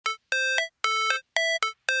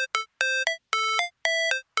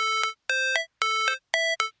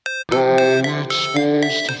Never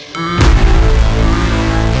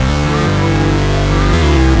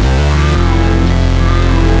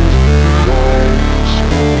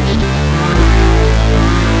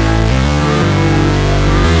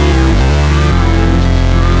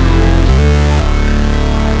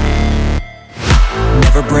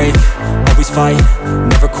break, always fight,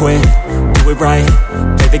 never quit, do it right,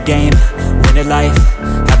 play the game, win it life,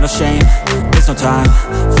 have no shame, there's no time,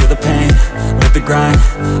 feel the pain, live the grind,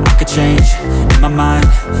 I could change, in my mind,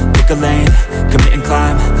 pick a lane, commit and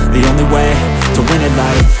climb, the only way to win it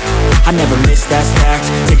life. I never miss, that's fact,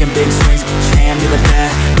 taking big swings, hand me the bat,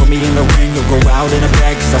 put me in the ring, you'll go out in a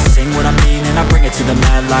bag, cause I sing what I mean and I bring it to the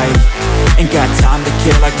mad light. Ain't got time to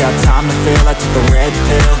kill, I got time to feel, I took the red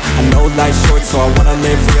pill, I know life's short so I wanna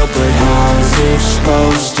live real, but how's it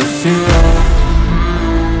supposed to feel?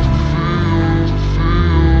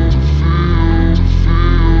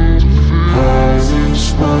 How's it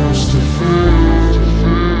supposed to feel?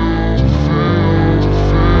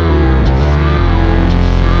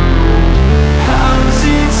 How's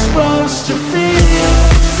it supposed to feel?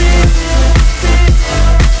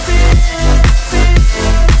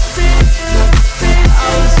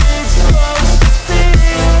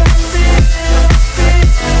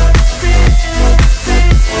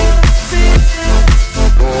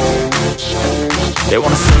 They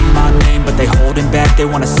wanna say my name, but they holding back. They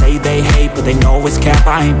wanna say they hate, but they know it's cap.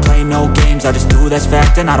 I ain't play no games, I just do that's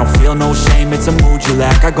fact. And I don't feel no shame, it's a mood you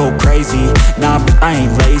lack. I go crazy, nah, but I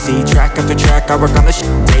ain't lazy. Track after track, I work on this shit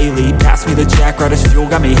daily. Pass me the jack, right as fuel,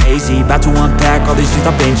 got me hazy. About to unpack all these things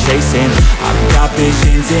I've been chasing. I've got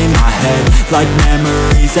visions in my head, like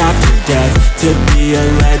memories after death. To be a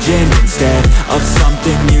legend instead of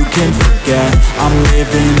something you can forget. I'm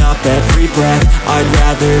living up every breath, I'd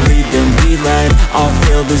rather lead than be led. I'll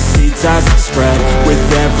fill the seats as I spread with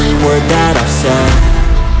every word that I've said.